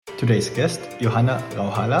Today's guest, Johanna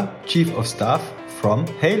Rauhala, Chief of Staff from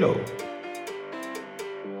Haiilo.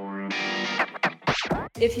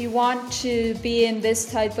 If you want to be in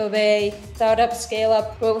this type of a startup,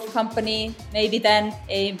 scale-up growth company, maybe then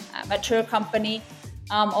a mature company,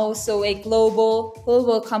 also a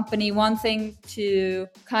global company, one thing to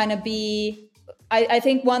kind of be, I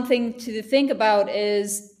think one thing to think about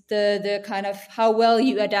is the kind of how well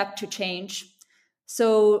you adapt to change.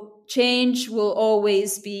 So change will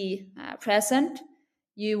always be present.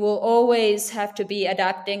 You will always have to be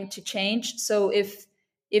adapting to change. So if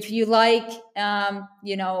you like,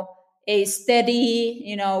 a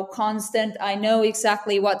steady, constant, I know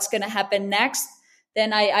exactly what's going to happen next,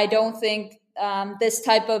 then I don't think this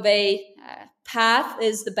type of a path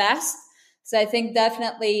is the best. So I think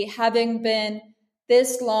definitely having been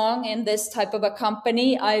this long in this type of a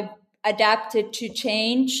company, I've adapted to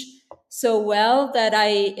change so well that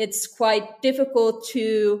it's quite difficult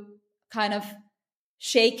to kind of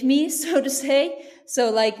shake me, so to say. So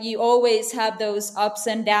like you always have those ups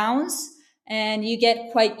and downs and you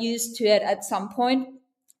get quite used to it at some point.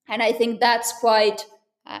 And I think that's quite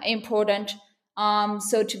important.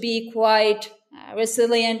 So to be quite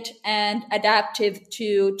resilient and adaptive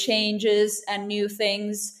to changes and new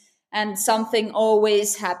things and something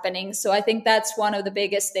always happening. So I think that's one of the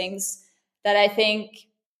biggest things that I think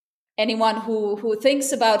anyone who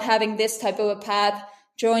thinks about having this type of a path,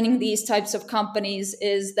 joining these types of companies,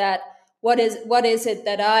 is that what is it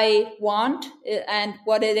that I want and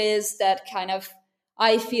what it is that kind of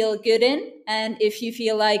I feel good in. And if you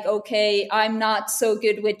feel like, okay, I'm not so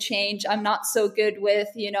good with change, I'm not so good with,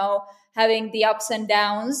 having the ups and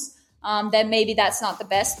downs, then maybe that's not the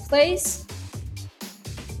best place.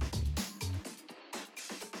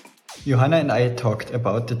 Johanna and I talked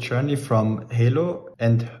about the journey from Haiilo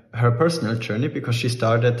and her personal journey because she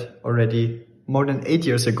started already more than 8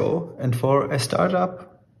 years ago. And for a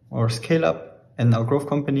startup or scale up and now growth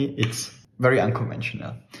company, it's very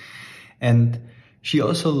unconventional. And she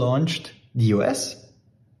also launched the US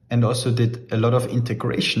and also did a lot of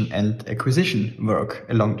integration and acquisition work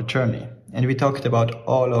along the journey. And we talked about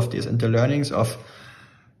all of this and the learnings of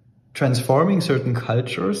transforming certain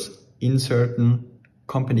cultures in certain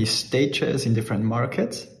company stages in different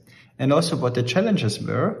markets, and also what the challenges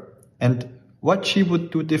were and what she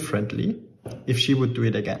would do differently if she would do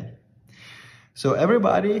it again. So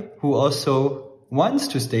everybody who also wants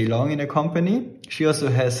to stay long in a company, she also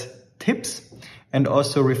has tips and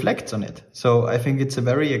also reflects on it. So I think it's a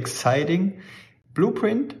very exciting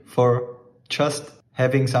blueprint for just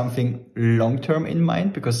having something long-term in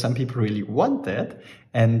mind, because some people really want that.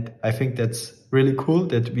 And I think that's really cool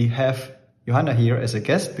that we have Johanna here as a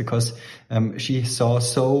guest, because she saw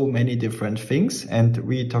so many different things and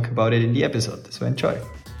we talk about it in the episode. So enjoy.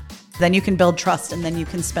 Then you can build trust and then you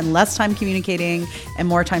can spend less time communicating and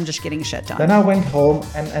more time just getting shit done. Then I went home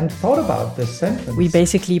and thought about this sentence. We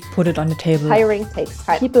basically put it on the table. Hiring takes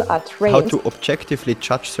time. People are trained. How to objectively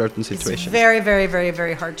judge certain situations. It's very, very, very,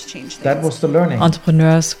 very hard to change things. That was the learning.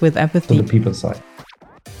 Entrepreneurs with empathy. To the people side.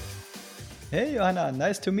 Hey Johanna,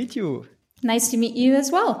 nice to meet you. Nice to meet you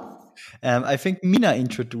as well. I think Mina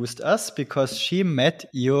introduced us because she met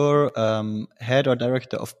your head or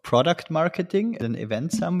director of product marketing at an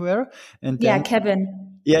event somewhere. And then,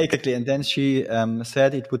 Kevin. Yeah, exactly. And then she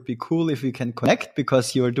said it would be cool if we can connect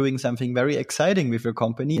because you're doing something very exciting with your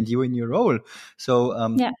company and you in your role. So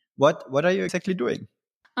what are you exactly doing?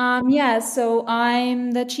 So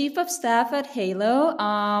I'm the chief of staff at Haiilo.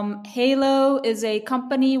 Haiilo is a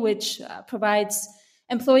company which provides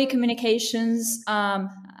employee communications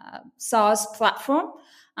SaaS platform.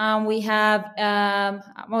 We have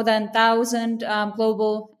more than 1,000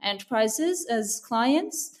 global enterprises as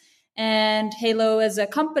clients. And Haiilo as a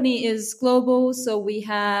company is global. So we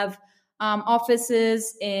have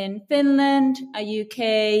offices in Finland,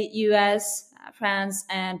 UK, US, France,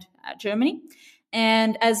 and Germany.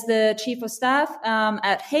 And as the chief of staff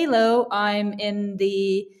at Haiilo, I'm in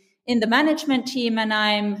the management team, and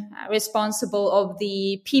I'm responsible of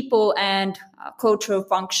the people and cultural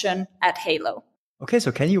function at Haiilo. Okay,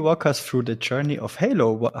 so can you walk us through the journey of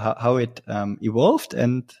Haiilo, how it evolved,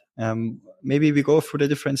 and maybe we go through the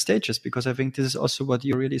different stages, because I think this is also what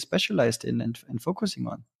you're really specialized in and focusing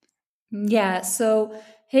on. Yeah, so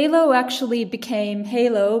Haiilo actually became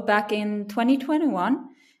Haiilo back in 2021.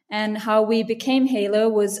 And how we became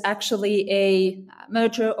Haiilo was actually a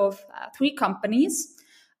merger of 3 companies.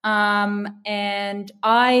 And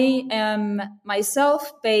I am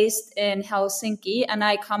myself based in Helsinki, and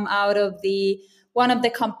I come out of one of the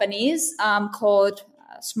companies called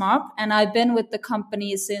Smart, and I've been with the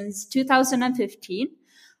company since 2015.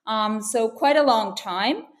 So quite a long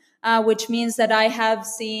time. which means that I have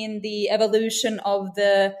seen the evolution of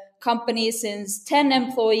the company since 10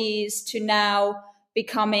 employees to now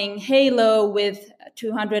becoming Haiilo with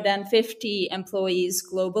 250 employees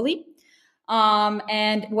globally.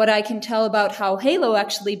 And what I can tell about how Haiilo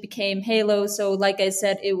actually became Haiilo. So like I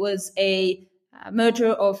said, it was a merger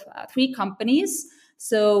of 3 companies.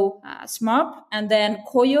 So Smart, and then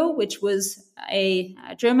Koyo, which was a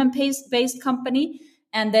German-based company,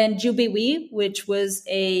 and then Jubilee, which was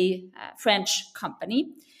a French company.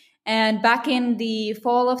 And back in the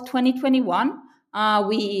fall of 2021,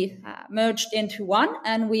 we merged into one,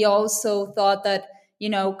 and we also thought that,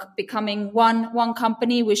 becoming one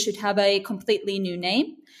company, we should have a completely new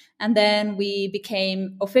name. And then we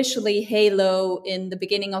became officially Haiilo in the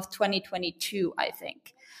beginning of 2022, I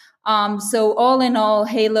think. So all in all,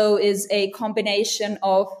 Haiilo is a combination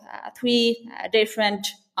of 3 different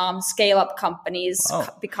scale-up companies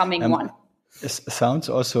becoming one. It sounds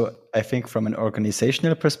also, I think, from an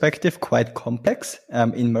organizational perspective, quite complex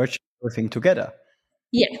in merging everything together.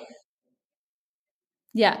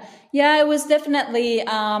 Yeah, it was definitely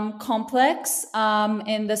complex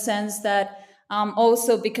in the sense that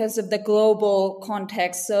also because of the global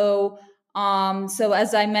context. So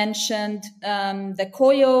as I mentioned, the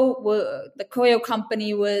Koyo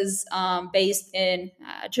company was based in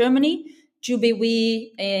Germany,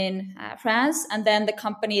 Jubilee in France, and then the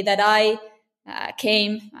company that I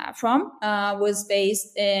came from was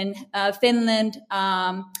based in Finland.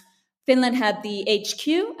 Finland had the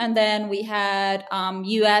HQ, and then we had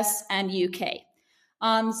US and UK.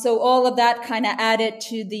 So all of that kind of added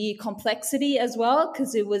to the complexity as well,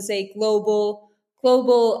 because it was a global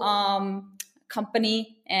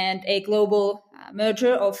company and a global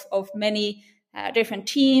merger of many different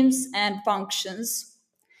teams and functions.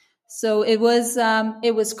 So it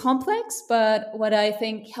was complex, but what I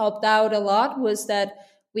think helped out a lot was that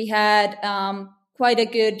we had quite a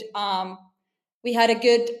good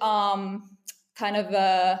kind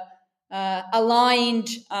of aligned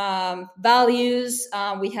values.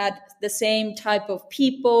 We had the same type of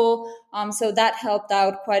people, so that helped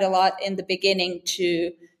out quite a lot in the beginning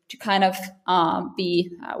to kind of be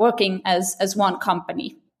working as one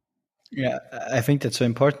company. Yeah, I think that's so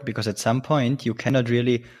important, because at some point you cannot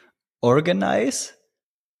really organize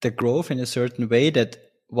the growth in a certain way that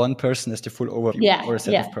one person has the full overview or a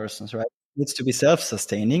set of persons, right? It needs to be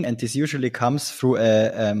self-sustaining, and this usually comes through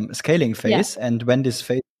a scaling phase. Yeah. And when this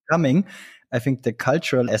phase is coming, I think the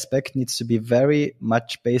cultural aspect needs to be very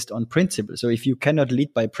much based on principles. So if you cannot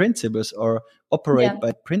lead by principles or operate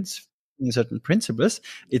by certain principles,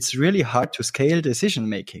 it's really hard to scale decision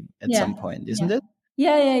making at some point, isn't it?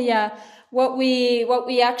 Yeah. What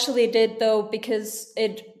we actually did, though, because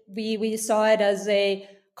we saw it as a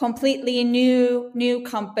completely new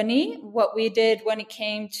company, what we did when it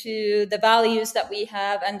came to the values that we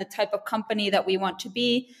have and the type of company that we want to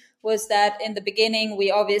be was that in the beginning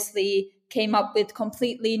we obviously came up with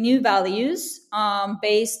completely new values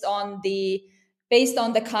based on the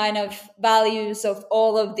kind of values of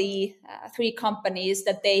all of the 3 companies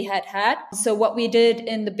that they had. So what we did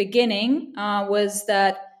in the beginning was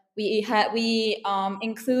that we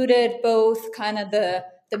included both kind of the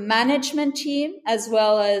management team as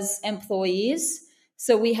well as employees.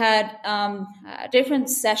 So we had different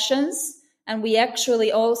sessions, and we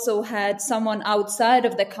actually also had someone outside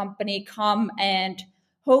of the company come and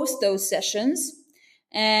host those sessions.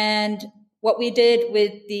 And what we did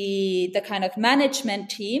with the kind of management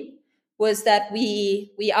team was that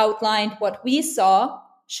we outlined what we saw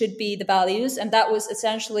should be the values, and that was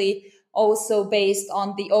essentially also based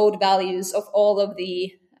on the old values of all of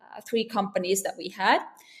the 3 companies that we had.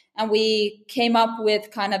 And we came up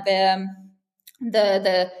with kind of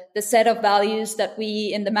the set of values that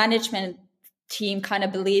we in the management team kind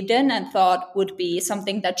of believed in and thought would be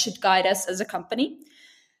something that should guide us as a company.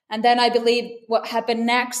 And then I believe what happened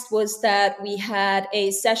next was that we had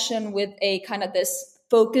a session with a kind of this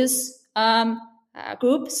focus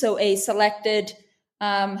group, so a selected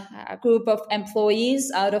group of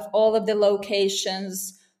employees out of all of the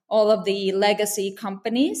locations, all of the legacy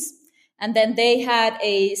companies. And then they had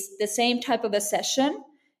the same type of a session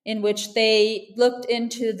in which they looked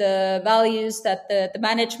into the values that the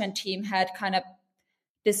management team had kind of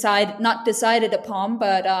not decided upon,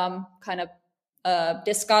 but kind of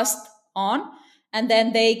discussed on. And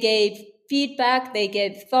then they gave feedback, they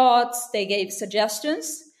gave thoughts, they gave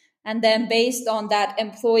suggestions. And then based on that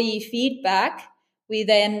employee feedback, we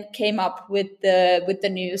then came up with the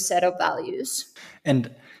new set of values.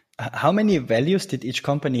 And how many values did each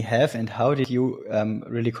company have, and how did you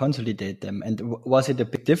really consolidate them? And was it a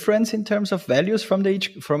big difference in terms of values from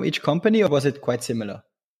each company, or was it quite similar?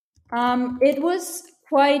 It was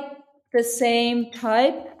quite the same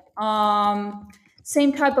type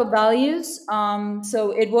of values.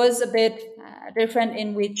 So it was a bit different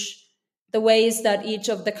in which the ways that each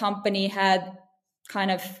of the company had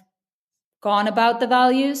kind of gone about the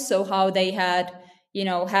values. So how they had,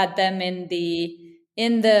 had them in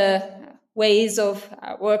the ways of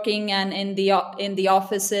working and in the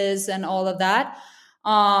offices and all of that.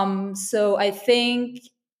 So I think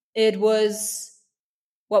it was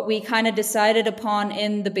what we kind of decided upon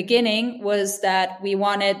in the beginning was that we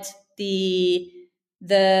wanted the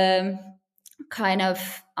kind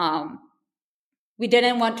of we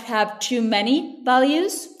didn't want to have too many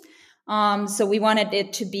values. So we wanted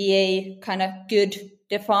it to be a kind of good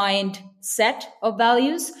defined set of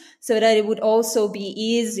values so that it would also be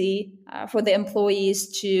easy for the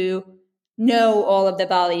employees to know all of the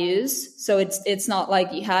values. So it's not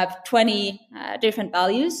like you have 20 different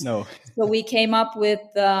values. No. So we came up with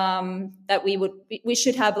that we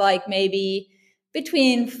should have like maybe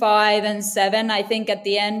between 5 and 7. I think at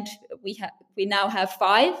the end we now have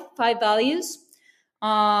five values.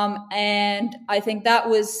 And I think that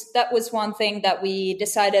was one thing that we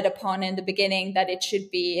decided upon in the beginning, that it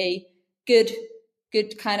should be a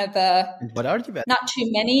good kind of What are the values? not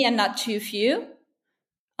too many and not too few.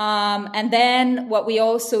 And then what we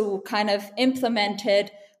also kind of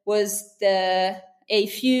implemented was a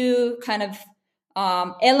few kind of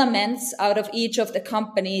elements out of each of the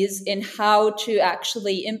companies in how to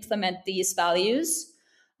actually implement these values.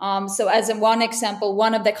 So as in one example,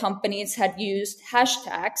 one of the companies had used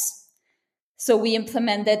hashtags. So we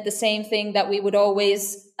implemented the same thing, that we would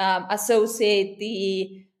always associate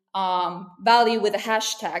the value with a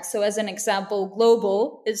hashtag. So as an example,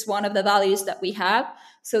 global is one of the values that we have.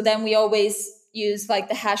 So then we always use like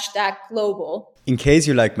the hashtag global. In case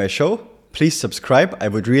you like my show, please subscribe. I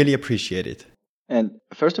would really appreciate it. And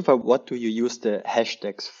first of all, what do you use the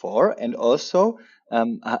hashtags for? And also,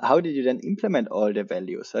 how did you then implement all the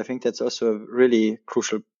values? I think that's also a really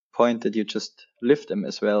crucial point, that you just live them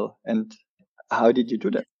as well. And how did you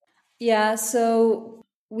do that? Yeah, so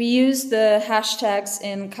we use the hashtags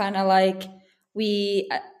in kind of like we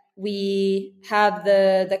have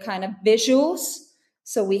the kind of visuals.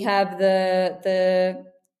 So we have the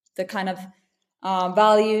kind of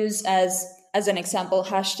values as an example,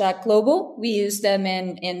 hashtag global. We use them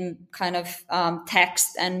in kind of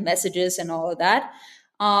text and messages and all of that.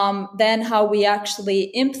 Then how we actually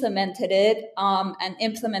implemented it and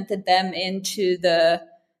implemented them into the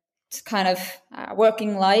kind of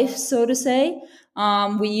working life, so to say.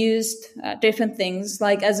 We used different things.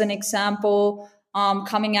 Like as an example,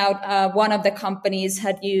 coming out, one of the companies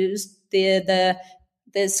had used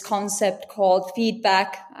this concept called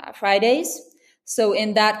feedback Fridays. So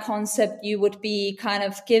in that concept, you would be kind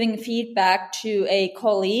of giving feedback to a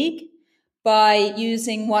colleague by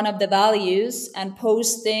using one of the values and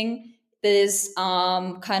posting this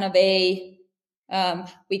kind of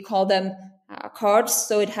we call them cards.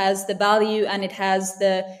 So it has the value and it has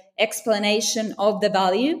the explanation of the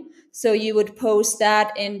value. So you would post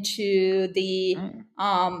that into the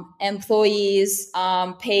employees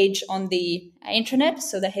page on the internet,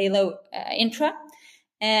 so the Haiilo intra.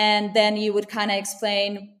 And then you would kind of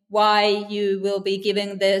explain why you will be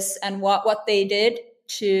giving this and what they did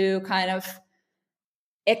to kind of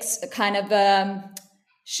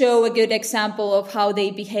show a good example of how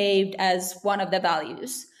they behaved as one of the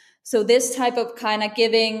values. So this type of kind of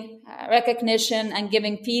giving recognition and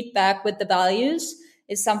giving feedback with the values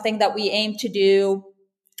is something that we aim to do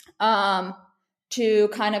to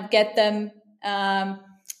kind of get them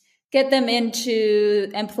into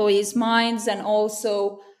employees' minds, and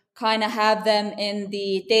also kind of have them in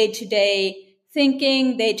the day-to-day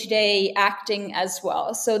thinking, day-to-day acting as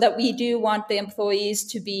well. So that we do want the employees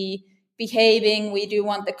to be behaving, we do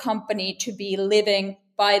want the company to be living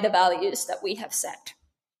by the values that we have set.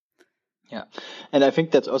 Yeah, and I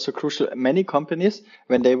think that's also crucial. Many companies,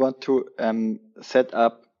 when they want to set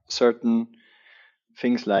up certain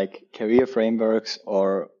things like career frameworks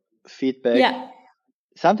or feedback,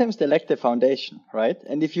 sometimes they lack the foundation, right?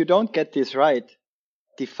 And if you don't get this right,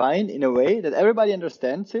 defined in a way that everybody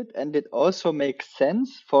understands it, and it also makes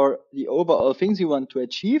sense for the overall things you want to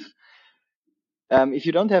achieve, if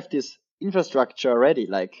you don't have this infrastructure ready,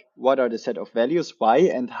 like what are the set of values, why,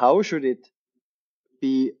 and how should it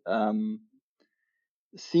be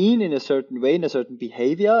seen in a certain way, in a certain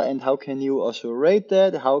behavior, and how can you also rate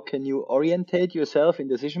that, how can you orientate yourself in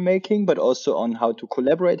decision making, but also on how to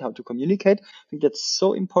collaborate, how to communicate. I think that's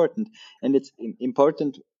so important, and it's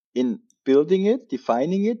important in building it,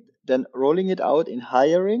 defining it, then rolling it out in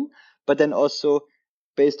hiring, but then also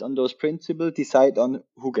based on those principles, decide on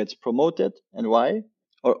who gets promoted and why,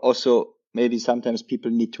 or also maybe sometimes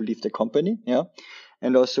people need to leave the company,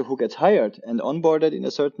 and also who gets hired and onboarded in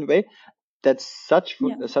a certain way. That's such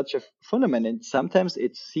a fundament, and sometimes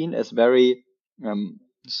it's seen as very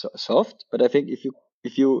soft. But I think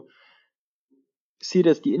if you see it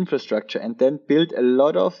as the infrastructure and then build a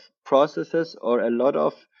lot of processes or a lot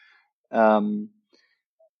of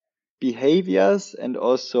behaviors and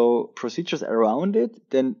also procedures around it,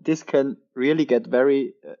 then this can really get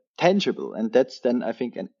very tangible. And that's then, I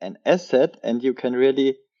think, an asset, and you can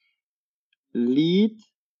really lead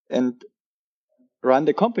and run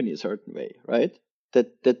the company a certain way, right?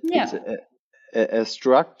 That it's a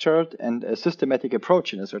structured and a systematic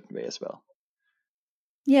approach in a certain way as well.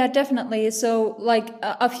 Yeah, definitely. So, like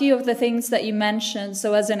a few of the things that you mentioned.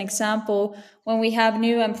 So, as an example, when we have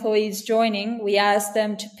new employees joining, we ask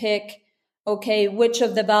them to pick, okay, which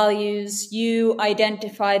of the values you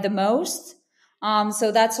identify the most.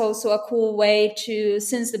 So that's also a cool way to,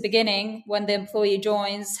 since the beginning, when the employee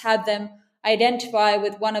joins, have them identify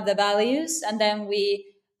with one of the values, and then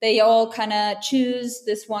they all kind of choose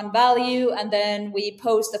this one value, and then we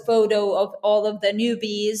post a photo of all of the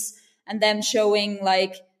newbies and them showing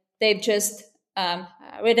like they've just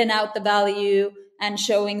written out the value and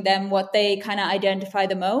showing them what they kind of identify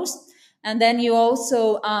the most. And then you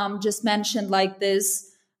also just mentioned like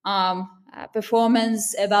this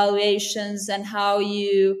performance evaluations and how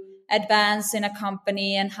you advance in a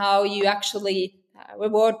company and how you actually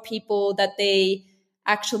reward people that they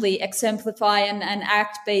actually exemplify and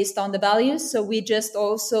act based on the values. So we just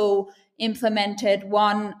also implemented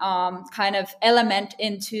one kind of element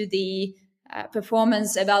into the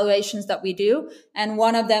performance evaluations that we do. And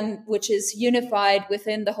one of them, which is unified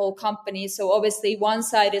within the whole company. So obviously one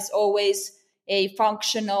side is always a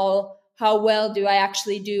functional, how well do I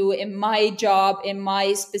actually do in my job, in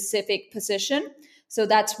my specific position? So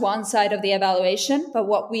that's one side of the evaluation. But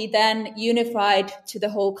what we then unified to the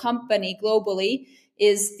whole company globally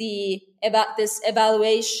is this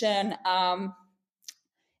evaluation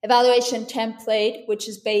template, which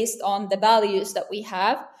is based on the values that we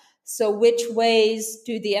have. So which ways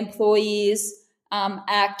do the employees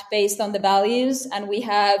act based on the values? And we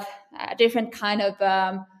have different kind of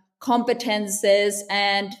competences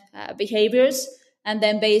and behaviors. And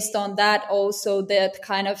then based on that, also the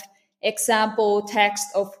kind of example text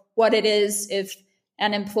of what it is if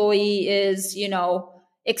an employee is,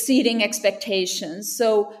 exceeding expectations.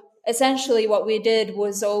 So essentially what we did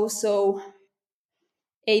was also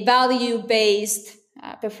a value-based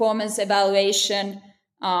performance evaluation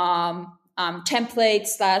template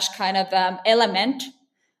 / kind of element,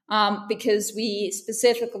 because we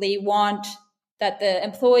specifically want that the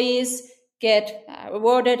employees get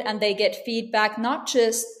rewarded and they get feedback, not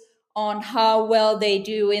just on how well they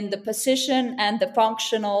do in the position and the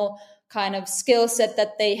functional kind of skill set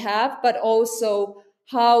that they have, but also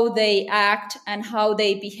how they act and how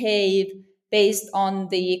they behave based on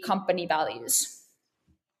the company values.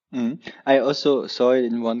 I also saw it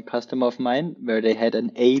in one customer of mine where they had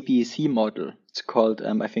an ABC model. It's called,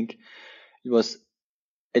 I think it was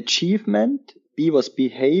achievement, B was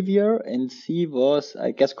behavior, and C was,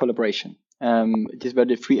 I guess, collaboration. These were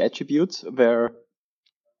the 3 attributes where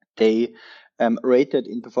they rated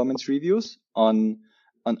in performance reviews on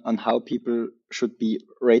how people should be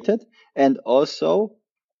rated, and also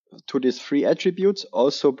to these 3 attributes,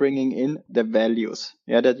 also bringing in the values.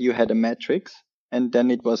 That you had a matrix, and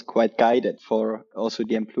then it was quite guided for also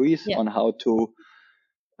the employees on how to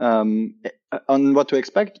on what to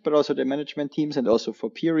expect, but also the management teams, and also for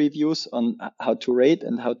peer reviews on how to rate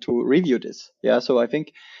and how to review this. So I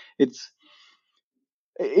think it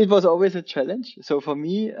was always a challenge. So for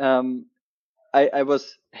me, I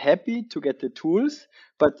was happy to get the tools,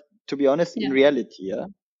 but to be honest, in reality,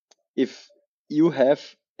 if you have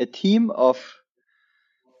a team of,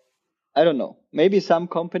 I don't know, maybe some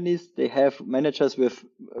companies, they have managers with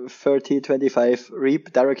 30, 25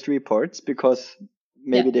 direct reports because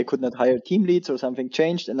maybe they could not hire team leads or something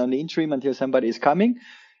changed and on the interim until somebody is coming.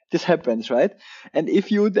 This happens, right? And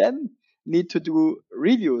if you then need to do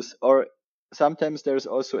reviews, or sometimes there's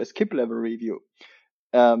also a skip level review.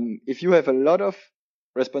 If you have a lot of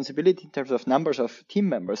responsibility in terms of numbers of team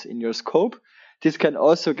members in your scope, this can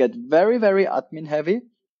also get very, very admin heavy,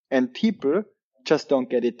 and people just don't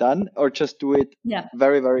get it done or just do it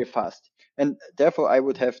very, very fast. And therefore I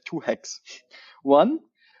would have 2 hacks. One,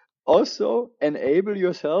 also enable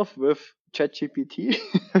yourself with ChatGPT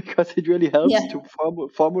because it really helps to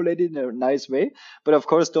formulate it in a nice way. But of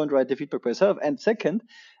course, don't write the feedback by yourself. And second,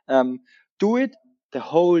 do it the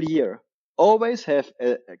whole year. Always have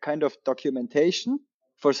a kind of documentation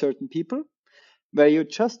for certain people, where you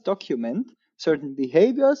just document certain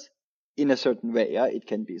behaviors in a certain way. Yeah, it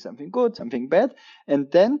can be something good, something bad,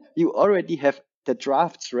 and then you already have the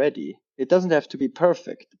drafts ready. It doesn't have to be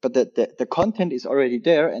perfect, but the content is already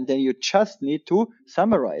there, and then you just need to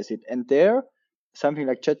summarize it. And there, something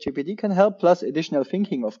like ChatGPT can help, plus additional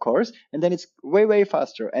thinking, of course, and then it's way, way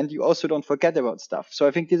faster. And you also don't forget about stuff. So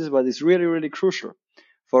I think this is what is really, really crucial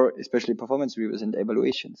for especially performance reviews and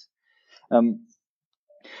evaluations.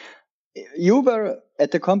 You were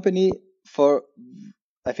at the company for,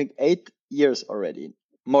 I think, 8 years already,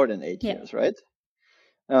 more than 8 Yeah. years, right?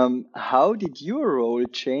 How did your role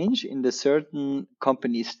change in the certain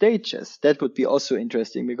company stages? That would be also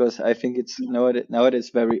interesting, because I think it's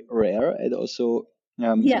nowadays very rare, and also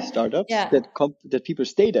startups that people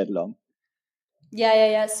stay that long.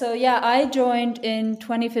 Yeah. So I joined in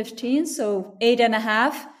 2015, so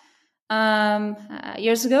 8.5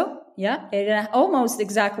 years ago. Yeah, almost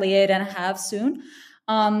exactly 8.5 soon,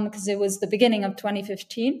 because it was the beginning of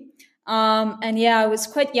 2015. And I was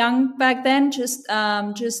quite young back then, just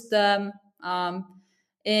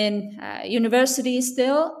in university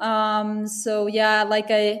still. So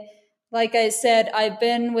like I said, I've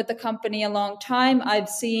been with the company a long time. I've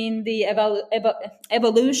seen the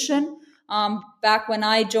evolution. Back when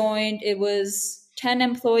I joined, it was 10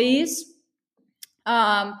 employees.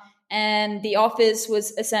 And the office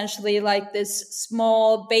was essentially like this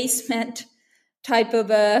small basement type of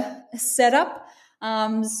a setup.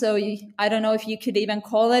 I don't know if you could even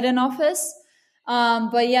call it an office.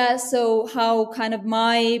 So how kind of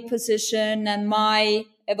my position and my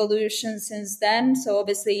evolution since then. So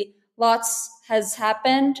obviously lots has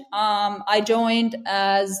happened. I joined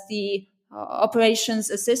as the operations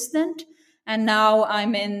assistant, and now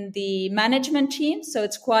I'm in the management team. So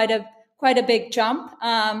it's quite a big jump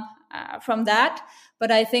from that.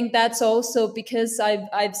 But I think that's also because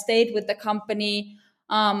I've stayed with the company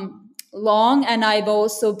long, and I've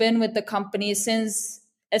also been with the company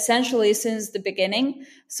essentially since the beginning.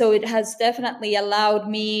 So it has definitely allowed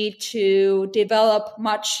me to develop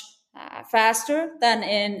much faster than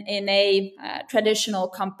in a traditional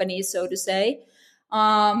company, so to say.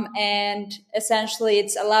 And essentially,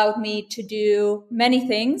 it's allowed me to do many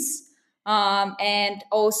things, and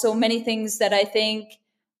also many things that I think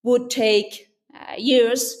would take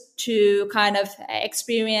years to kind of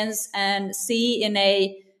experience and see in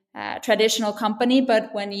a traditional company.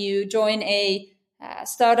 But when you join a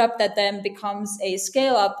startup that then becomes a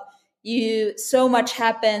scale up, so much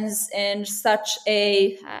happens in such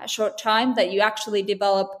a short time that you actually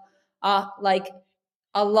develop like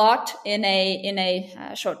a lot in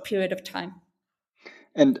a short period of time.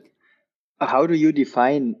 And how do you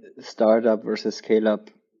define startup versus scale up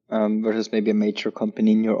versus maybe a major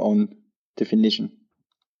company in your own definition?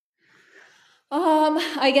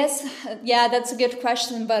 I guess, that's a good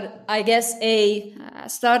question. But I guess a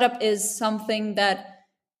startup is something that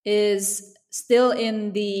is still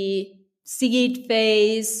in the seed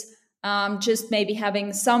phase, just maybe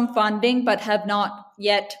having some funding, but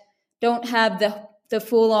don't have the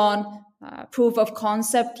full on proof of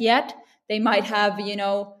concept yet. They might have,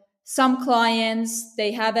 some clients,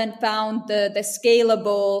 they haven't found the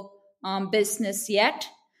scalable business yet.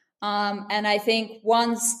 And I think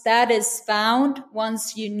once that is found,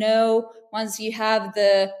 once you have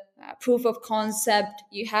the proof of concept,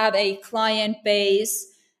 you have a client base,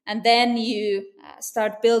 and then you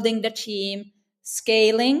start building the team,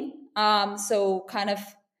 scaling. So kind of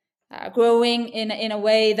growing in a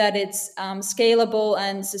way that it's scalable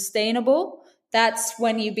and sustainable. That's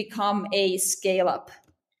when you become a scale up.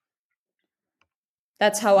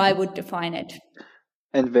 That's how I would define it.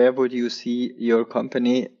 And where would you see your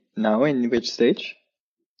company now? In which stage?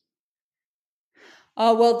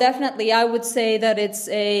 Well, definitely, I would say that it's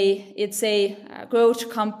a growth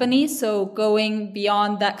company. So going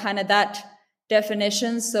beyond that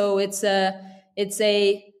definition. So it's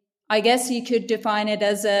a I guess you could define it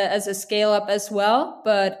as a scale up as well,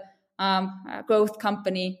 but a growth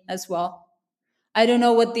company as well. I don't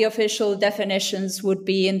know what the official definitions would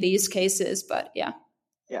be in these cases, but yeah.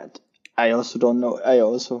 Yeah, I also don't know. I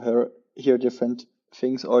also hear different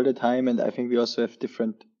things all the time, and I think we also have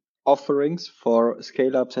different offerings for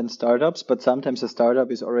scale ups and startups. But sometimes a startup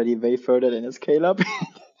is already way further than a scale up.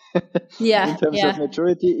 In terms of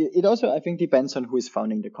maturity, it also, I think, depends on who is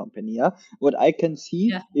founding the company. Yeah, what I can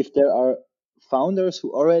see, if there are founders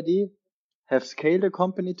who already have scaled a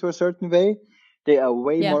company to a certain way, they are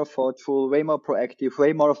way more thoughtful, way more proactive,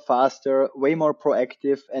 way more faster, way more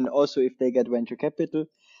proactive. And also, if they get venture capital,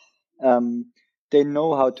 they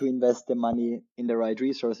know how to invest the money in the right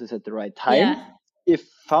resources at the right time. if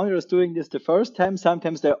founders doing this the first time,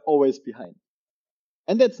 sometimes they're always behind.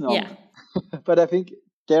 And that's normal. Yeah. But I think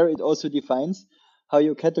there it also defines how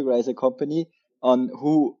you categorize a company on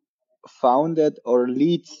who founded or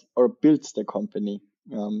leads or builds the company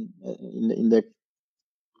in the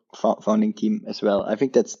founding team as well. I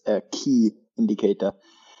think that's a key indicator.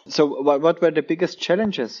 So what were the biggest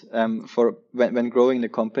challenges for when growing the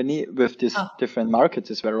company with these different markets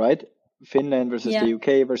as well, right? Finland versus the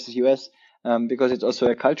UK versus US, because it's also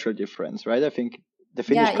a cultural difference, right? I think the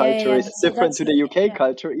Finnish culture is different to the UK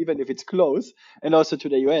culture, even if it's close, and also to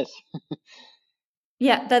the US.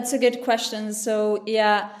 Yeah, that's a good question. So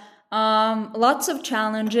lots of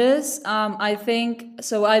challenges. I think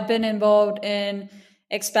so. I've been involved in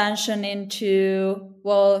expansion into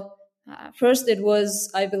first it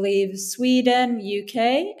was, I believe, Sweden,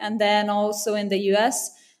 UK, and then also in the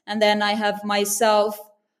US. And then I have myself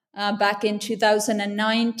back in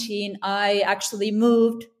 2019. I actually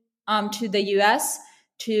moved to the US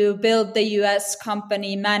to build the US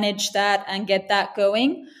company, manage that, and get that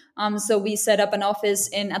going. So we set up an office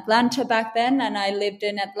in Atlanta back then, and I lived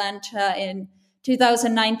in Atlanta in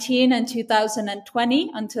 2019 and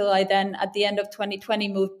 2020 until I then, at the end of 2020,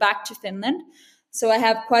 moved back to Finland. So I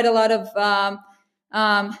have quite a lot of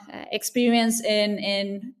experience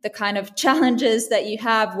in the kind of challenges that you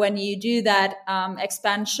have when you do that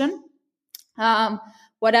expansion.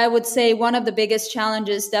 What I would say one of the biggest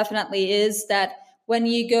challenges definitely is that when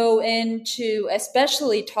you go into,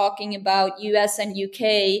 especially talking about US and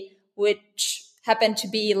UK, which happen to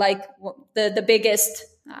be like the biggest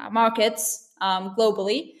markets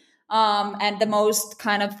globally, and the most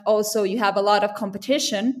kind of also you have a lot of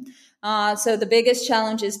competition. So the biggest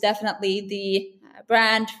challenge is definitely the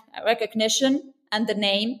brand recognition and the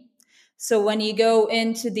name. So when you go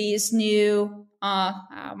into these new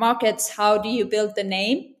markets, how do you build the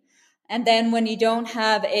name? And then when you don't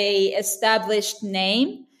have a established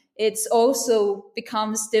name, it's also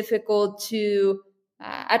becomes difficult to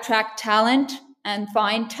attract talent and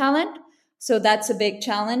find talent. So that's a big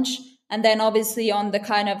challenge. And then obviously on the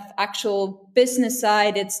kind of actual business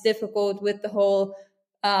side, it's difficult with the whole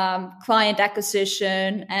client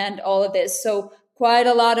acquisition and all of this. So quite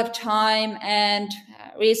a lot of time and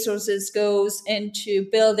resources goes into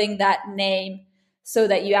building that name so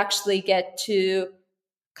that you actually get to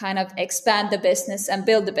kind of expand the business and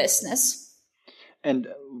build the business. And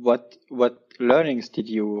what learnings did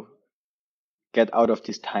you get out of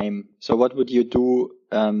this time? So what would you do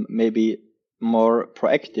maybe more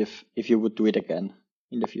proactive if you would do it again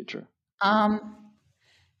in the future? So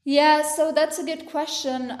that's a good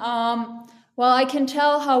question. Well, I can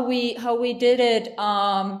tell how we did it.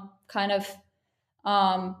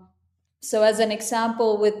 So as an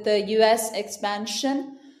example, with the US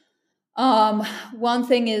expansion, one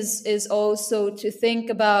thing is also to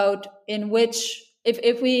think about in which,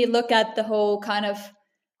 if we look at the whole kind of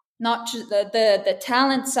not just the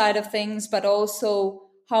talent side of things, but also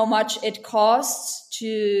how much it costs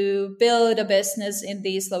to build a business in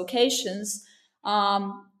these locations.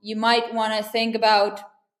 You might want to think about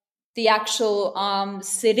the actual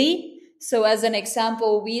city. So as an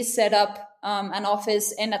example, we set up an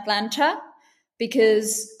office in Atlanta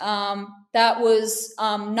because that was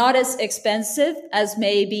not as expensive as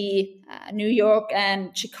maybe New York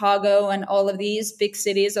and Chicago and all of these big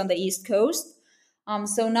cities on the East Coast.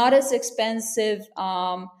 So not as expensive,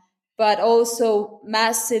 but also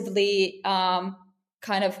massively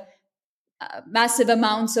massive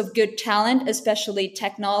amounts of good talent, especially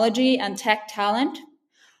technology and tech talent.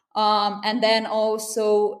 And then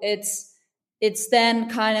also it's then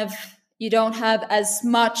kind of, you don't have as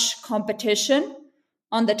much competition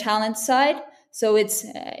on the talent side. So it's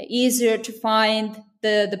easier to find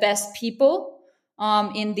the best people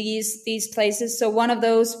in these places. So one of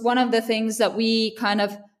the things that we kind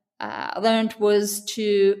of learned was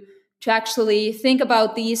to actually think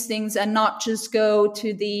about these things and not just go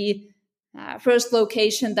to the first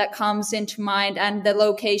location that comes into mind and the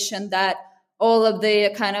location that all of the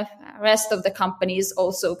kind of rest of the companies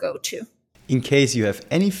also go to. In case you have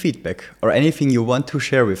any feedback or anything you want to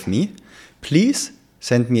share with me, please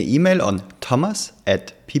send me an email on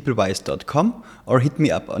thomas@peoplewise.com or hit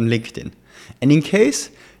me up on LinkedIn. And in case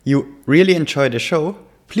you really enjoy the show,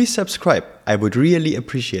 please subscribe. I would really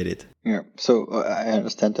appreciate it. Yeah, so I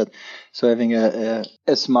understand that. So having a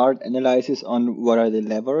smart analysis on what are the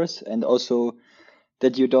levers, and also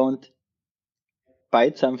that you don't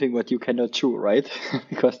bite something what you cannot chew, right?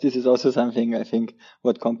 Because this is also something I think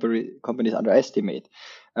what companies underestimate.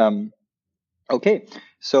 Okay,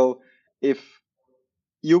 so if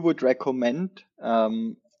you would recommend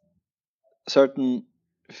certain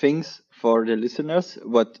things for the listeners,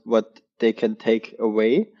 what they can take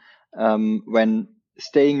away when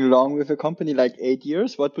staying long with a company like 8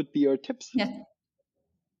 years? What would be your tips? Yeah.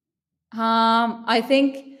 I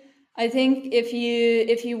think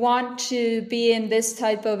if you want to be in this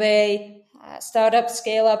type of a startup,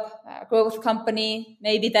 scale up, growth company,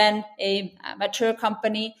 maybe then a mature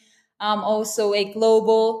company, also a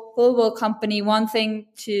global company. One thing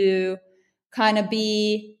to kind of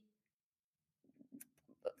be,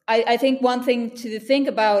 I think one thing to think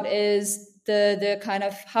about is the kind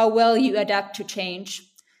of how well you adapt to change.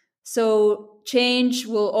 So change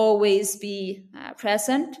will always be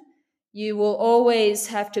present. You will always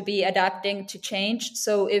have to be adapting to change.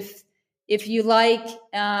 So if you like,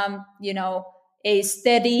 a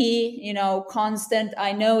steady, constant,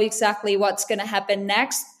 I know exactly what's going to happen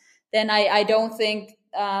next, then I don't think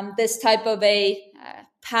this type of a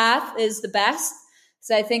path is the best.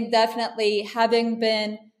 So I think definitely having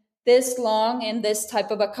been this long in this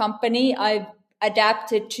type of a company, I've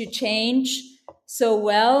adapted to change so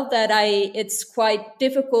well that it's quite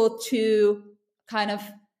difficult to kind of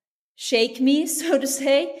shake me, so to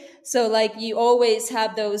say. So like you always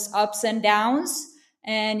have those ups and downs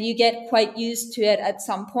and you get quite used to it at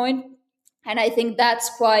some point. And I think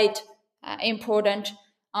that's quite important.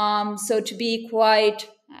 So to be quite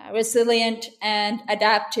resilient and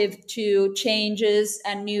adaptive to changes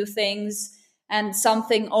and new things and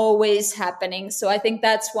something always happening. So I think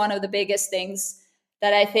that's one of the biggest things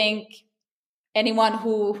that I think anyone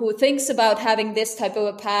who thinks about having this type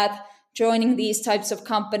of a path, joining these types of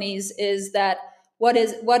companies, is that what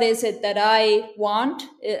is it that I want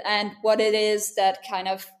and what it is that kind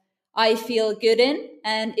of I feel good in.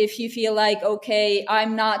 And if you feel like, okay,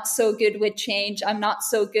 I'm not so good with change, I'm not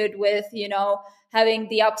so good with, having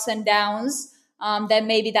the ups and downs, then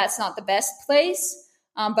maybe that's not the best place.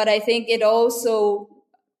 But I think it also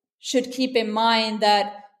should keep in mind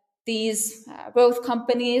that these growth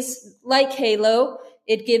companies like Haiilo,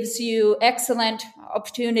 it gives you excellent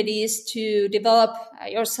opportunities to develop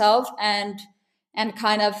yourself and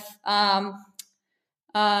kind of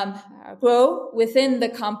grow within the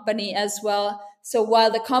company as well. So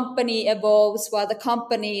while the company evolves, while the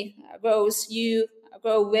company grows, you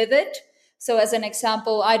grow with it. So as an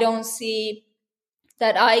example, I don't see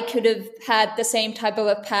that I could have had the same type of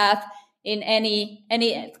a path in any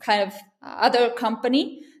kind of other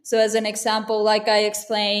company. So as an example, like I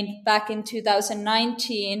explained back in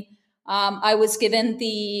 2019, I was given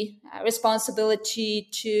the responsibility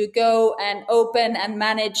to go and open and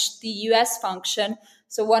manage the US function.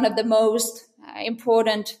 So one of the most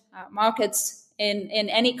important markets in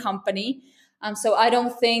any company. So I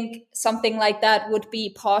don't think something like that would be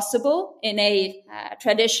possible in a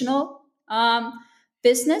traditional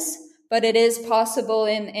business, but it is possible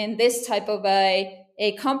in this type of a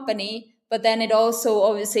company. But then it also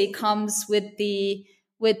obviously comes with the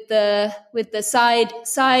side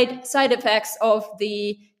effects of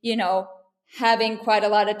the having quite a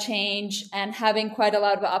lot of change and having quite a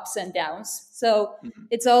lot of ups and downs. So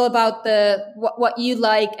it's all about what you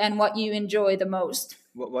like and what you enjoy the most.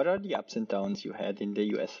 What are the ups and downs you had in the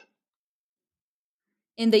US?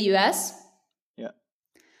 In the US? Yeah.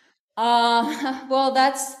 Well,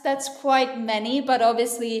 that's quite many, but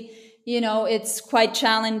obviously, it's quite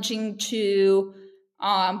challenging to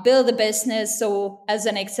build a business. So, as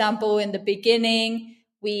an example, in the beginning,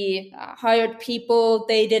 we hired people.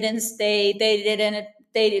 They didn't stay.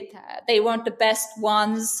 They weren't the best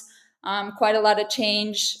ones. Quite a lot of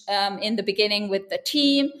change in the beginning with the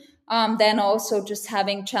team. Then also just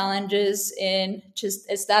having challenges in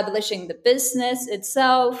just establishing the business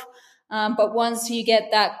itself. But once you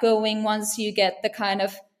get that going, once you get the kind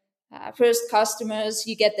of first customers,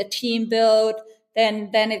 you get the team built,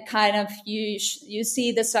 then it kind of you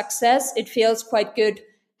see the success. It feels quite good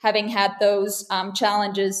having had those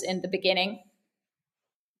challenges in the beginning.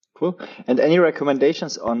 Cool. And any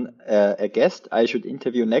recommendations on a guest I should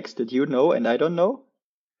interview next that you know and I don't know?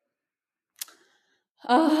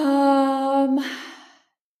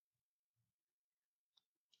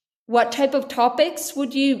 What type of topics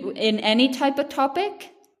would you, in any type of topic?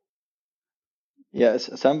 Yes,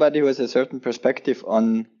 somebody who has a certain perspective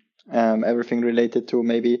on everything related to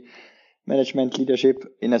maybe management leadership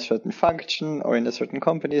in a certain function or in a certain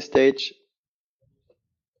company stage.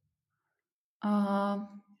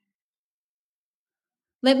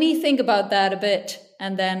 Let me think about that a bit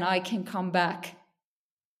and then I can come back.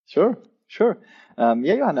 Sure.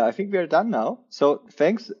 Yeah, Johanna, I think we are done now. So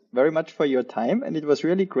thanks very much for your time. And it was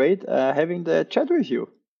really great having the chat with you.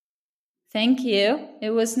 Thank you.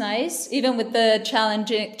 It was nice, even with the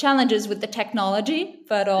challenges with the technology,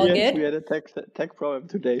 but all yes, good. We had a tech problem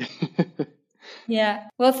today. Yeah.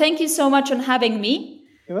 Well, thank you so much on having me.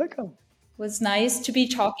 You're welcome. It was nice to be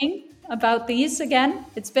talking about these again.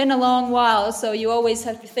 It's been a long while, so you always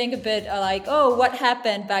have to think a bit like, oh, what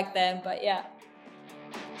happened back then? But yeah,